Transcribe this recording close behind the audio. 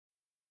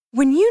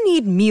When you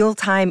need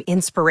mealtime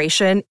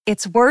inspiration,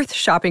 it's worth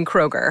shopping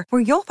Kroger,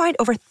 where you'll find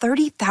over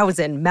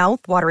 30,000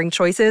 mouth-watering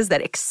choices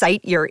that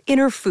excite your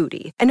inner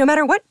foodie. And no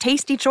matter what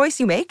tasty choice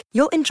you make,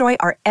 you'll enjoy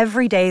our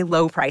everyday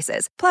low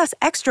prices, plus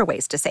extra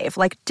ways to save,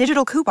 like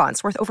digital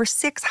coupons worth over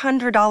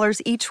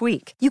 $600 each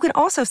week. You can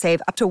also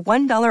save up to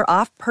 $1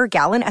 off per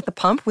gallon at the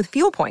pump with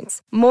fuel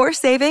points. More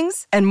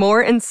savings and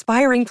more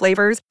inspiring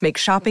flavors make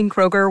shopping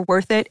Kroger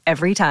worth it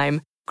every time.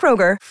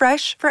 Kroger,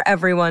 fresh for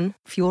everyone.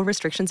 Fuel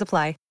restrictions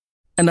apply.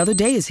 Another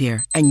day is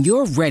here, and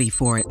you're ready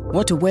for it.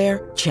 What to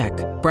wear? Check.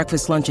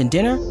 Breakfast, lunch, and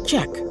dinner?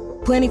 Check.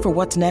 Planning for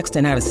what's next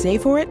and how to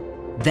save for it?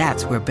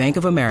 That's where Bank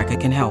of America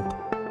can help.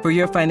 For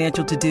your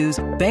financial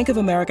to-dos, Bank of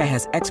America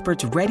has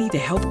experts ready to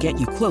help get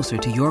you closer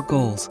to your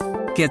goals.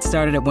 Get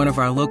started at one of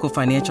our local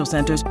financial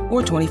centers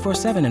or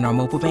 24/7 in our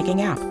mobile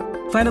banking app.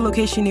 Find a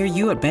location near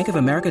you at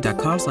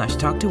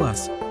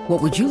bankofamerica.com/talktous.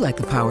 What would you like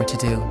the power to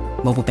do?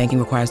 Mobile banking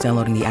requires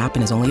downloading the app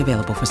and is only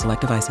available for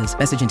select devices.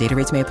 Message and data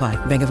rates may apply.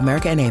 Bank of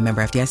America N.A.,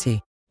 member FDIC.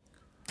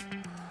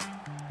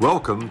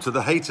 Welcome to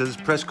the Haters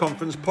Press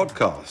Conference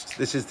podcast.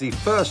 This is the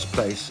first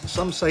place,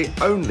 some say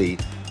only,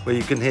 where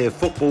you can hear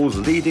football's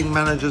leading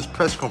managers'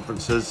 press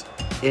conferences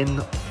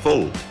in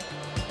full.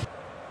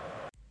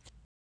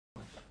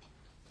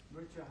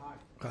 Richard, hi.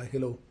 Hi,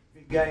 hello.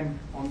 Big game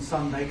on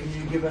Sunday. Can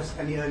you give us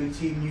any early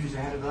team news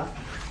ahead of that?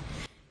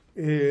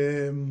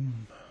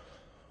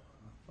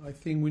 I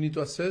think we need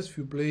to assess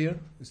few players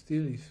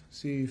still,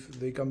 see if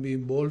they can be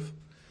involved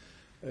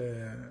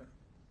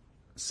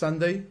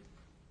Sunday.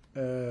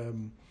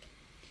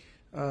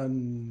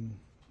 And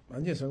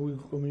yes, I will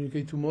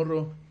communicate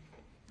tomorrow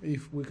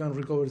if we can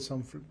recover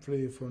some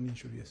players from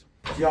injury. Yes.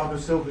 Thiago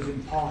Silva's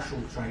in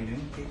partial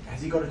training.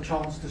 Has he got a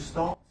chance to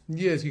start?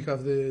 Yes, he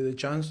have the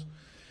chance.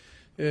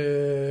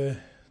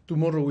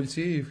 Tomorrow we'll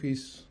see if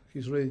he's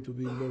ready to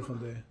be involved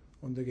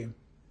on the game.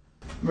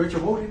 Mauricio,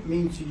 what would it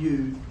mean to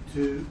you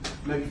to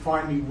maybe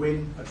finally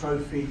win a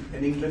trophy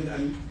in England?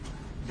 And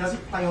does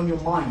it play on your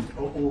mind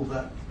all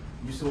that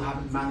you still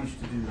haven't managed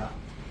to do that?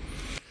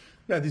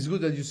 Yeah, it's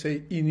good that you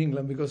say in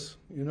England because,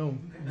 you know,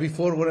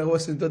 before when I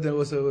was in Tottenham,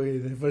 was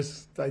the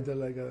first title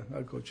like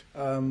a coach.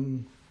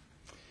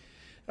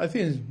 I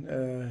think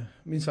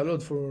means a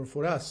lot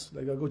for us,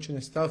 like a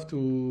coaching staff,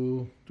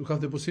 to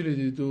have the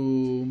possibility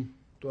to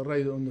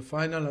arrive on the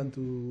final and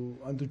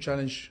to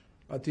challenge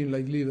a team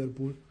like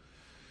Liverpool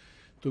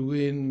to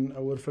win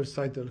our first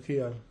title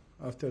here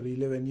after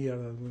 11 years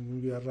when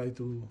we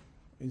arrived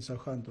in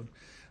Southampton.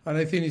 And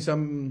I think it's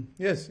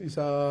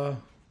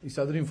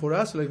a dream for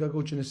us, like a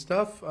coaching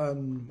staff,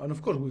 and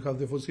of course we have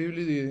the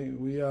possibility.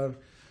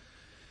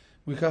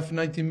 We have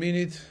 90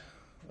 minutes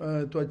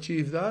to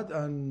achieve that,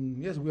 and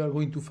yes, we are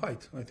going to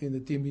fight. I think the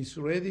team is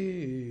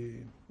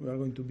ready. We are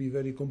going to be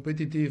very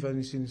competitive, and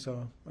it's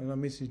an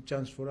amazing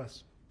chance for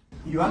us.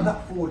 You had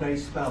that 4-day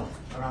spell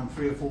around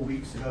 3 or 4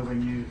 weeks ago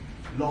when you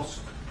lost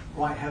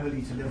quite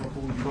heavily to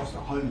Liverpool. You lost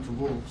at home to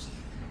Wolves.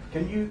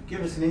 Can you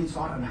give us an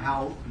insight on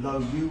how low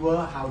you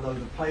were, how low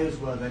the players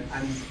were then,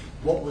 and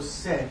what was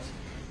said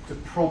to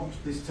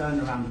prompt this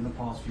turnaround in the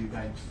past few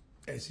games?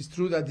 Yes, it's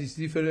true that it's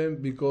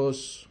different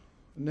because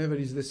never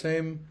is the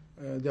same.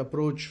 The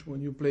approach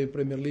when you play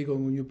Premier League or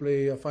when you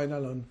play a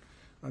final and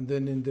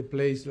then in the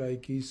place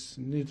like it's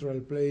neutral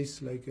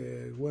place like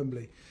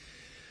Wembley.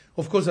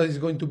 Of course that is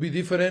going to be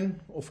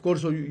different. Of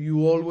course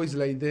you always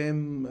like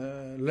them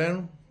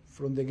learn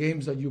from the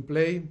games that you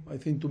play. I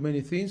think too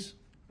many things.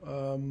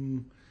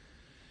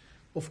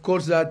 Of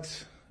course that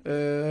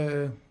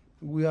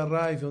we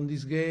arrive on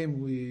this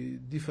game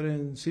with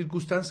different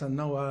circumstances, and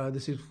now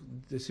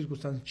the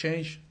circumstances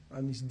change,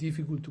 and it's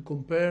difficult to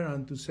compare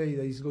and to say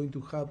that it's going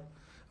to have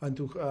and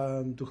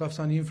to have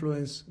some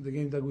influence the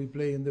game that we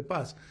play in the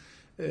past.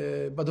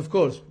 But of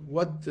course,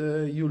 what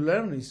you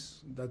learn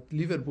is that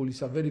Liverpool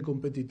is a very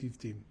competitive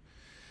team,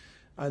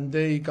 and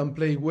they can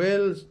play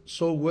well,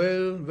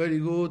 very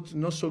good,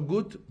 not so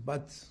good,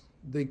 but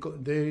they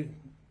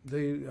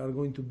are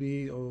going to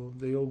be, or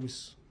they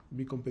always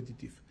be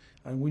competitive.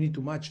 And we need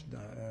to match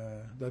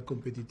that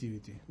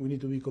competitivity. We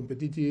need to be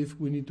competitive.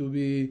 We need to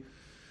be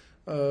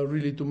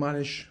really to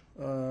manage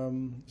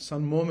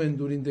some moment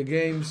during the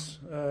games.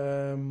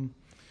 And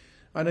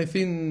I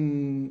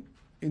think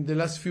in the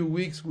last few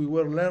weeks we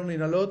were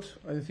learning a lot.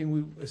 I think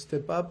we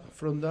step up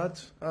from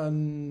that.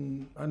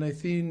 And I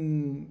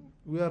think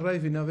we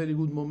arrive in a very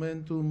good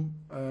momentum.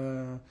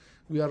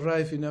 We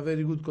arrive in a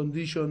very good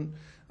condition.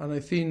 And I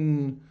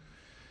think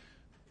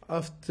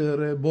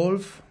after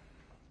Wolves,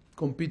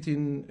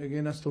 competing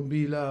against Aston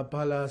Villa,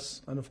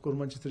 Palace, and of course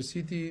Manchester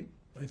City,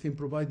 I think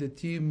provide the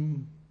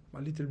team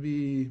a little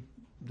bit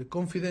the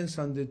confidence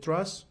and the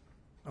trust,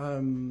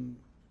 and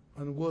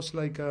was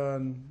like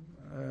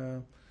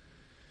the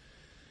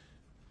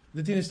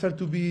team start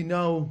to be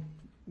now,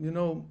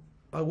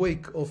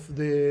 awake of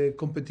the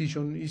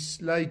competition.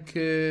 It's like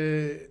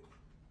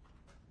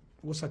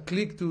was a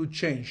click to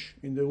change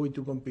in the way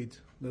to compete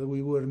that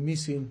we were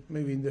missing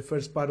maybe in the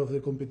first part of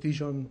the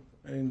competition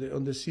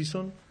on the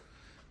season.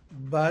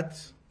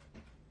 But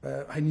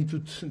I need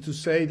to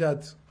say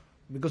that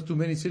because too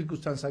many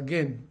circumstances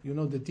again,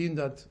 the team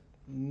that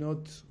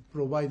not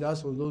provide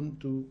us or don't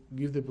to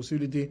give the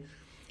possibility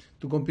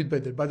to compete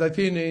better. But I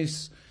think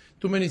it's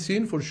too many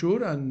things for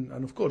sure, and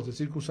of course the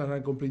circumstances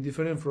are completely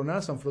different from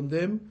us and from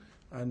them,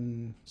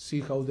 and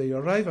see how they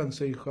arrive and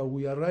see how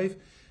we arrive.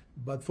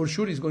 But for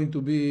sure it's going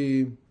to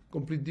be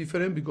completely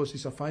different because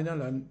it's a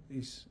final and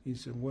it's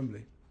in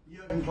Wembley.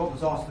 Jurgen Klopp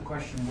was asked the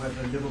question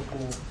whether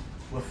Liverpool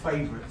were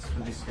favourites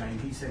for this game.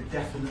 He said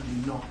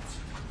definitely not.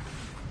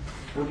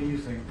 What do you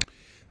think?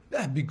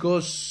 Yeah,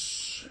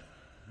 because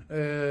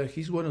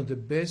he's one of the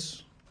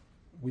best,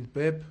 with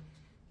Pep,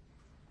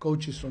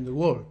 coaches on the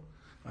world.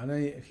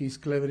 And he's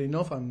clever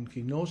enough and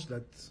he knows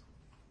that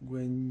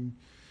when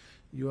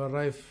you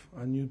arrive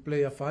and you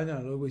play a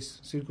final, always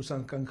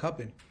circumstances can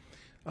happen.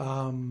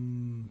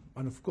 And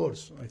of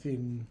course, I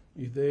think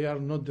if they are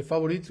not the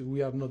favourite,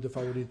 we are not the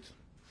favourite.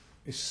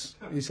 It's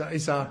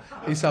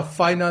a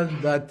final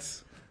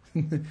that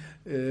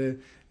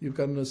you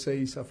cannot say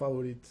it's a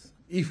favourite.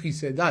 If he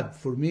said that,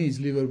 for me, it's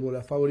Liverpool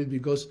a favourite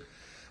because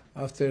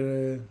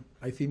after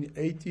I think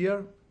 8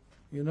 years,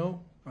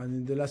 and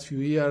in the last few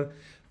years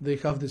they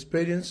have the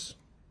experience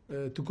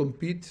to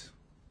compete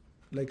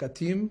like a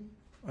team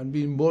and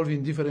be involved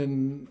in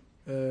different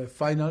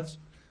finals.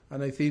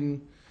 And I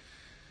think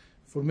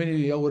for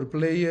many our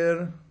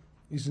players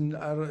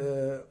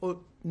are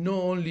not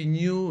only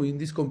new in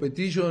this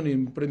competition,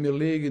 in Premier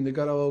League, in the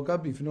Carabao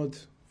Cup, if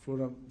not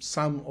for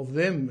some of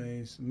them,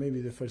 is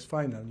maybe the first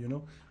final,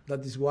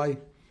 That is why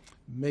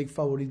make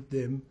favorite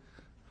them,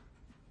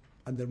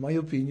 under my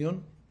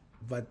opinion,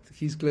 but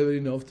he's clever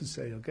enough to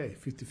say, okay,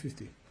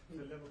 50-50.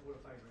 The Liverpool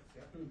are favourites,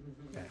 yeah?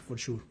 Yeah, for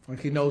sure. And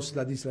he knows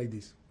that it's like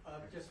this.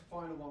 Just a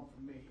final one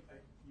from me.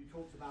 You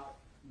talked about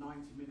 90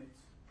 minutes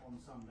on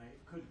Sunday.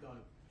 It could go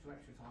to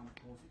extra time, of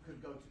course. It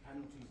could go to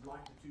penalties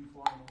like the two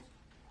finals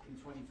in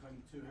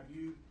 2022. Have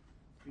you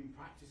been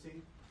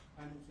practicing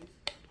penalties?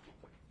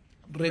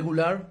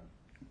 Regular,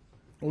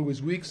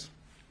 always weeks,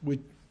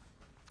 with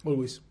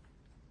always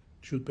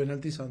shoot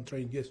penalties and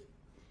train, yes.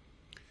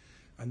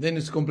 And then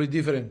it's completely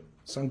different.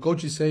 Some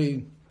coaches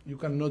say you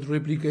cannot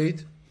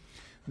replicate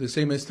the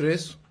same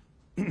stress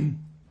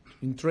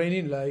in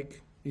training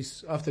like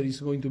after it's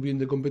going to be in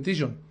the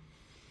competition.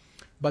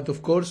 But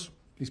of course,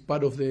 it's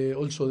part of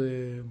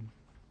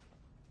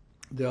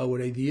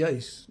our idea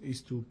is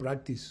to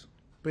practice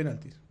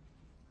penalties.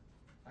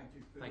 Thank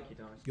you. Thank you,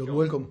 Doris. You're John,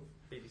 welcome.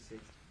 BBC.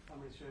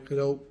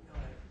 Hello.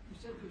 You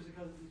said there's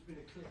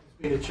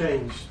been a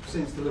change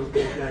since the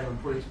Liverpool game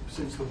and probably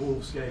since the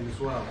Wolves game as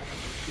well.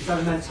 Is that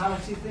a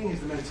mentality thing? Is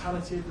the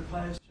mentality of the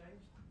players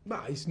changed?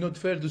 But it's not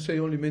fair to say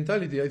only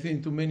mentality. I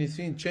think too many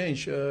things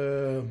change.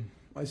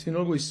 I think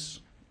always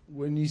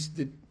when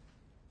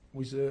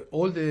with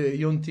all the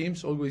young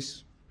teams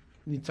always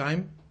need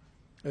time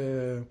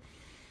to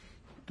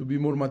be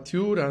more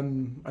mature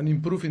and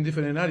improve in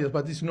different areas.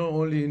 But it's not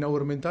only in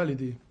our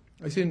mentality.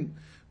 I think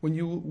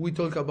when we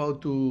talk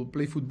about to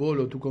play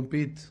football or to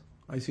compete,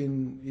 I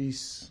think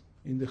is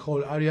in the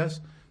whole areas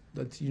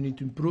that you need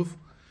to improve.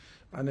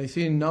 And I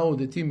think now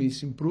the team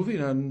is improving,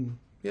 and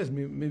yes,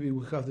 maybe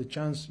we have the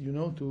chance,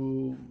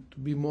 to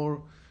be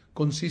more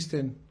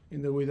consistent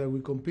in the way that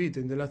we compete.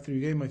 In the last 3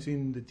 games, I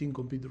think the team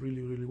competed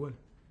really, really well.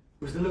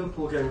 Was the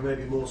Liverpool game, and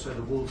maybe more so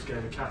the Wolves game,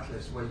 a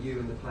catalyst where you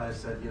and the players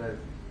said,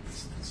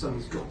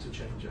 something's got to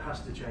change, it has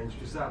to change,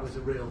 because that was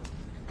a real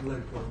low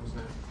point,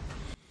 wasn't it?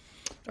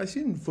 I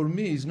think for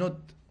me it's not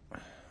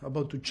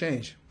about to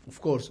change. Of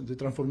course, the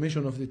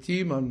transformation of the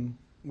team, and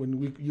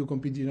when you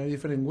compete in a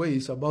different way,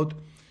 it's about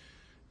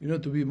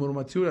to be more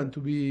mature and to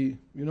be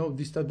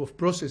this type of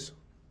process.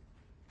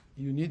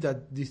 You need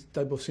that this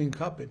type of thing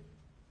happen,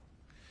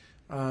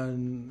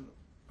 and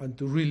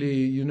to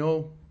really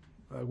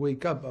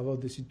wake up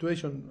about the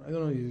situation. I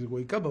don't know if it's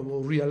wake up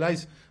or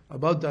realize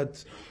about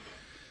that.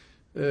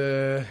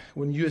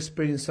 When you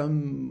experience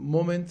some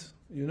moment,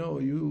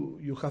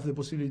 you have the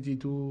possibility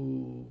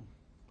to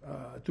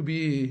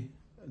be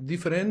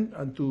different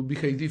and to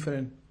behave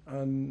different.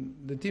 And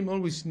the team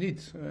always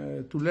needs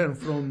to learn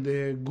from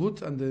the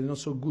good and the not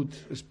so good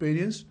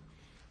experience.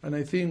 And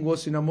I think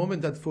was in a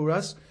moment that for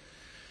us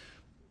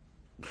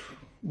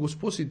was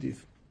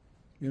positive.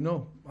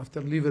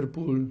 After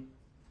Liverpool,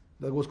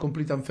 that was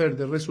completely unfair,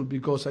 the result,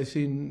 because I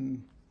think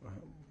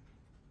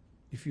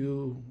if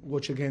you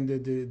watch again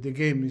the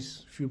game,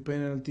 is few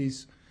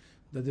penalties,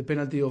 that the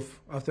penalty of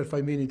after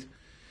 5 minutes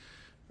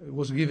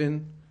was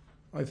given,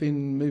 I think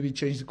maybe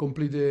changed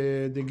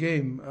completely the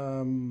game.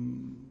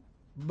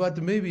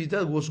 But maybe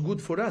that was good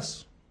for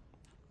us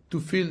to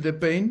feel the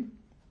pain,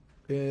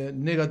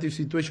 negative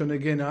situation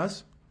against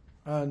us,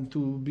 and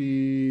to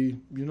be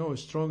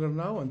stronger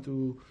now and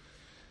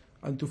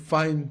to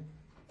find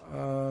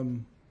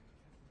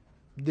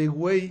the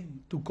way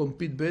to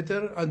compete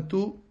better and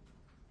to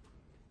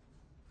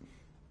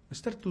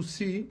start to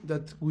see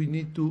that we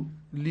need to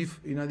live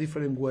in a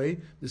different way,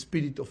 the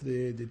spirit of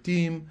the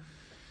team.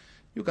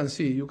 You can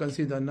see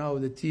that now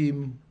the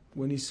team,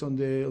 when it's on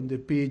the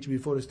pitch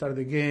before they start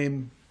the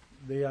game,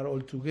 they are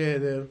all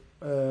together.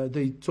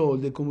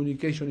 The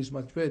communication is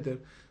much better.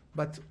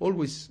 But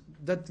always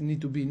that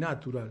need to be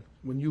natural.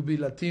 When you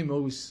build a team,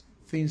 always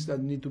things that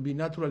need to be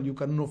natural. You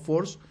cannot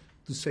force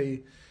to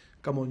say,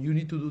 come on, you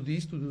need to do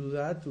this, to do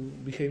that, to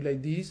behave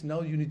like this.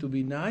 Now you need to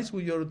be nice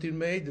with your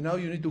teammate. Now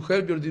you need to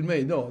help your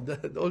teammate. No,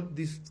 all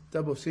this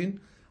type of thing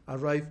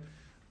arrive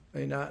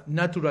in a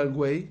natural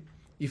way.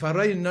 If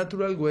arrive in a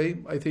natural way,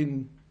 I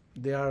think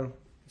they are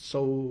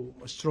so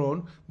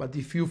strong. But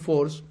if you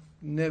force,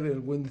 never,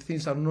 when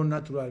things are not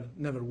natural,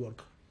 never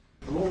work.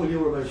 And what will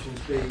your emotions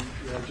be,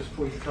 just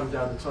before you come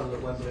down the tunnel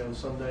at Wembley on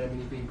Sunday? I mean,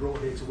 you've been brought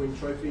here to win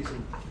trophies,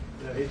 and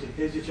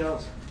here's your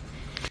chance.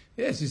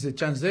 Yes, it's a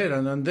chance there,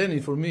 and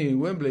then for me,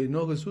 Wembley,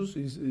 no, Jesus,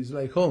 is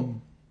like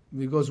home,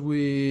 because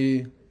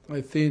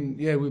I think,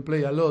 we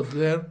play a lot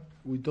there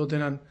with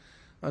Tottenham,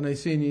 and I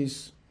think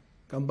it's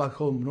come back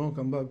home,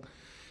 come back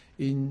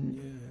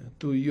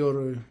to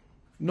your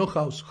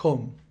house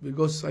home,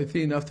 because I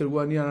think after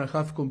 1 year and a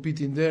half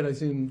competing there, I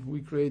think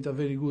we create a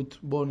very good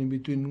bond in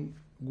between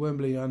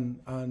Wembley and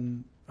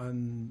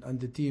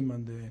the team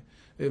and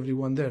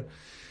everyone there.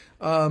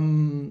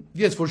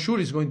 Yes, for sure,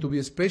 it's going to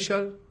be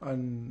special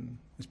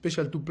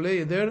to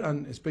play there,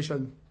 and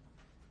special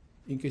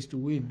in case to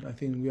win. I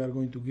think we are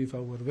going to give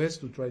our best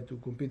to try to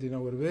compete in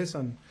our best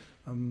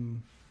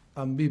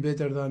and be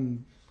better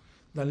than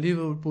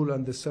Liverpool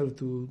and deserve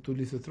to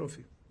lift the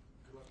trophy.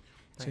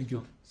 Thank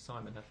you.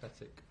 Simon,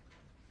 Athletic.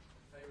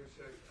 Hey,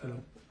 Mauricio,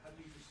 have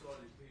you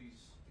decided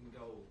who's in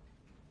goal?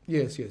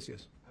 Yes. Have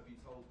you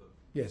told them?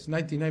 Yes,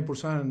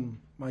 99%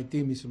 my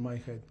team is in my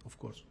head, of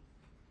course.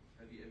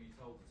 Have you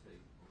told the team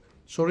already?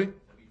 Sorry?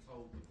 Have you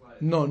told the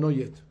players? No, not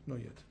yet.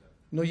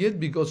 Not yet,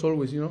 because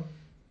always,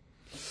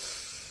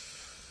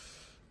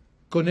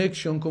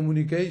 connection,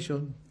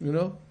 communication,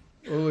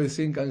 always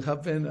things can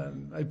happen,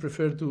 and I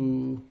prefer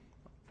to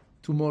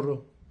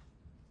tomorrow,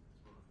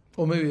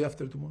 or maybe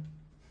after tomorrow.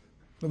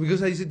 No,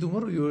 because I say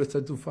tomorrow, you will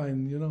start to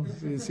find,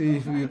 see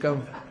if you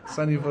can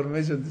some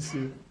information to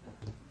see.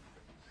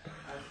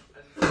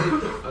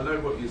 I know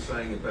what you're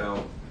saying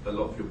about a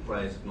lot of your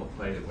players have not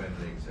played at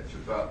Wembley, etc.,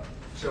 but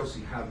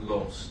Chelsea have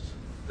lost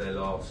their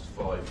last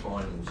 5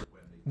 finals at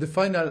Wembley. The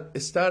final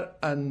start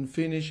and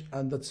finish,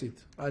 and that's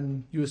it.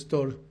 And you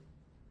store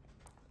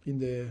in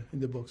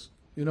the box,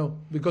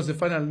 because the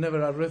final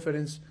never a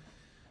reference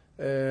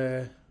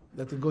that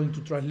is going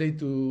to translate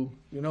to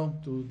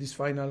to this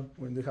final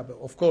when they happen.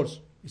 Of course,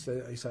 it's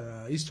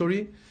a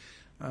history,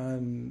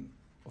 and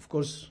of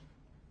course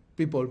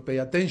people pay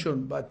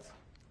attention, but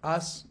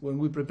us, when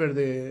we prepare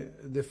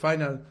the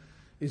final,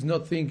 is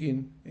not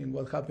thinking in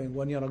what happened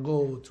 1 year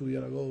ago, 2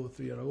 years ago,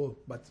 3 years ago.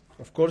 But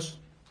of course,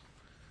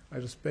 I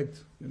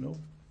respect,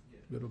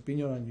 your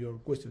opinion and your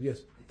question.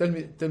 Yes, tell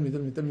me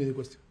the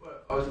question. Well,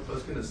 I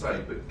was going to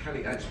say, but can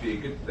it actually be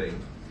a good thing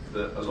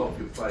that a lot of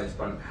your players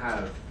don't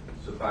have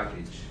the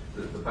baggage,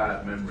 the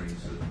bad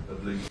memories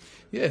of losing?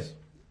 Yes,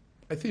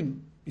 I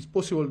think it's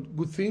possible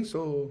good things,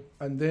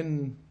 and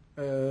then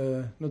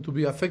not to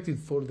be affected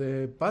for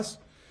the past.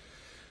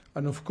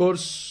 And of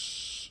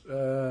course,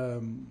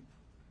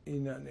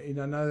 in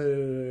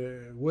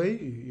another way,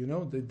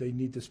 they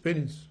need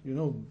experience.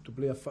 To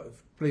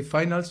play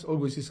finals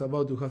always is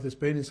about to have the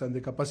experience and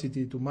the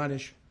capacity to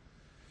manage.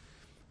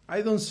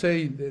 I don't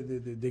say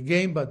the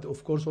game, but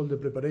of course all the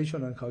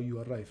preparation and how you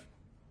arrive.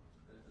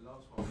 The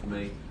last one for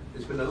me.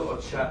 There's been a lot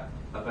of chat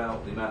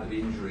about the amount of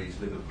injuries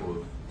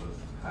Liverpool have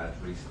had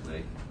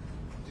recently.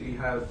 Do you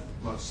have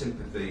much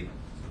sympathy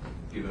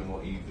given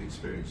what you've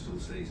experienced all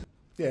season?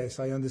 Yes,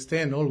 I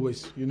understand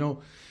always,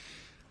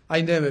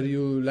 I never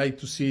like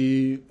to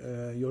see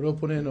your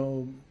opponent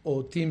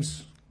or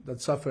teams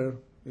that suffer,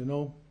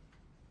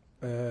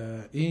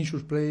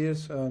 injured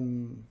players,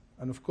 and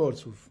of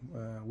course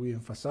we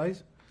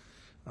emphasize,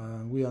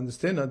 we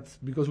understand that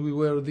because we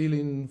were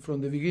dealing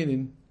from the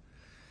beginning,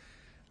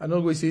 and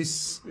always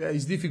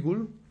is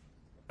difficult.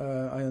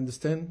 I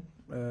understand.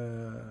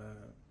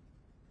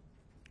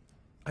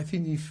 I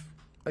think if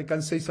I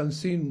can say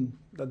something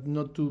that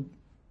not to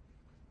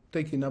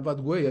take in a bad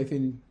way, I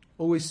think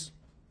always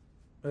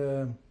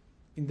in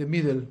the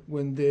middle,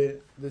 when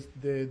the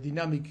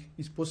dynamic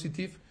is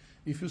positive,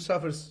 if you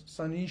suffer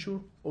some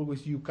issue,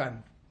 always you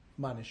can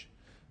manage,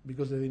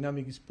 because the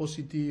dynamic is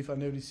positive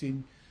and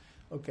everything.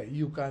 Okay,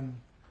 you can,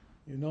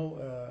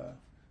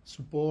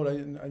 support,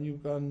 and you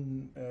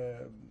can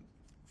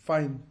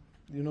find,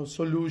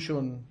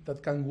 solution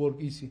that can work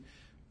easy.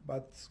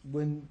 But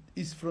when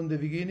it's from the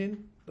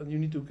beginning, then you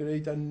need to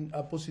create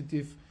a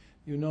positive,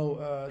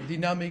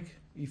 dynamic.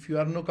 If you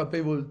are not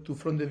capable to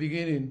from the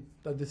beginning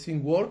that the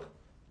thing work,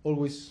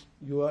 always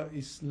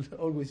is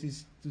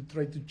to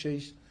try to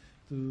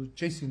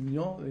chasing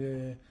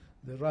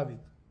the rabbit.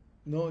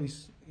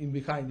 It's in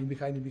behind.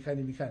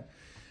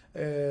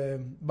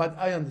 But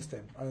I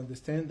understand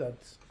that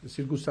the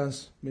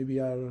circumstances maybe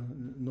are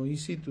not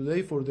easy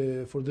today for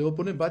the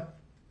opponent, but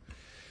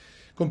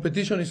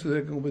competition is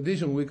the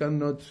competition. We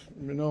cannot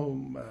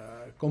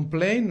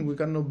complain. We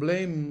cannot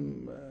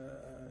blame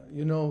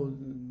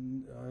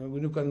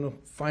we cannot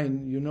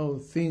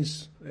find,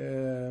 things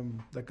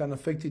that can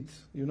affect it,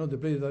 the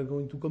players that are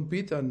going to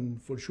compete,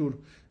 and for sure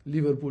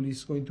Liverpool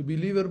is going to be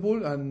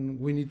Liverpool, and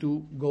we need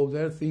to go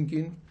there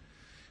thinking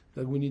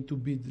that we need to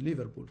beat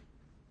Liverpool.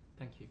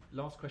 Thank you.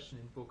 Last question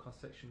in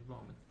broadcast section,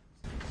 Rahman.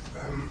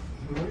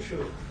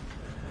 Mauricio,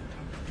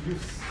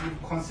 you've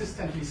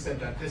consistently said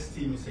that this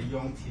team is a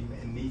young team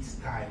and needs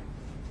time.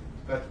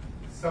 But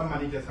some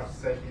managers have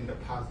said in the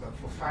past that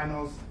for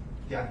finals,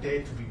 they are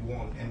there to be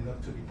won and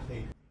not to be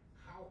played.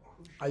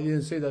 I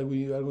didn't say that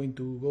we are going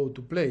to go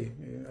to play.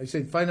 I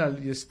said final,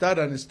 you start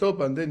and stop,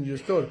 and then you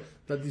start.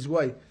 That is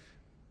why.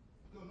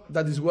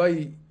 That is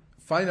why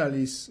final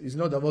is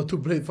not about to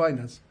play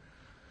finals.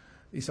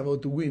 It's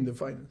about to win the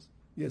finals.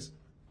 Yes.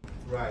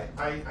 Right.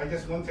 I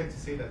just wanted to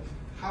say that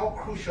how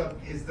crucial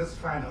is this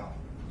final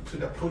to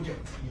the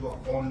project you are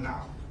on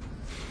now?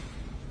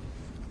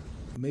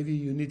 Maybe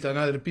you need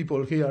another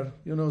people here,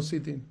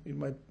 sitting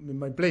in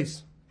my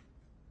place.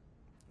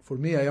 For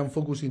me, I am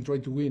focusing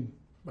trying to win,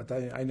 but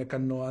I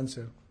cannot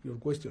answer your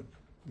question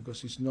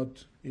because it's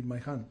not in my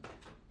hand.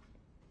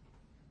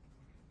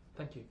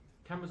 Thank you.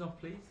 Cameras off,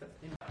 please.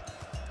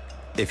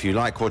 If you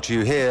like what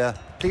you hear,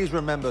 please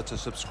remember to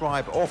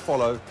subscribe or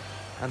follow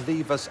and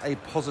leave us a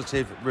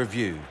positive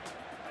review.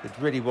 It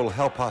really will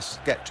help us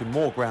get to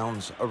more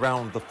grounds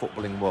around the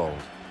footballing world.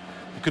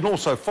 You can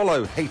also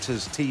follow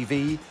Haters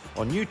TV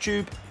on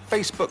YouTube,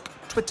 Facebook,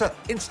 Twitter,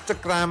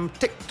 Instagram,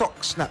 TikTok,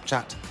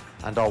 Snapchat,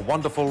 and our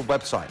wonderful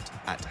website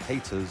at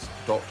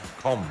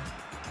haters.com.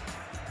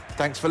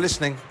 Thanks for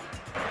listening.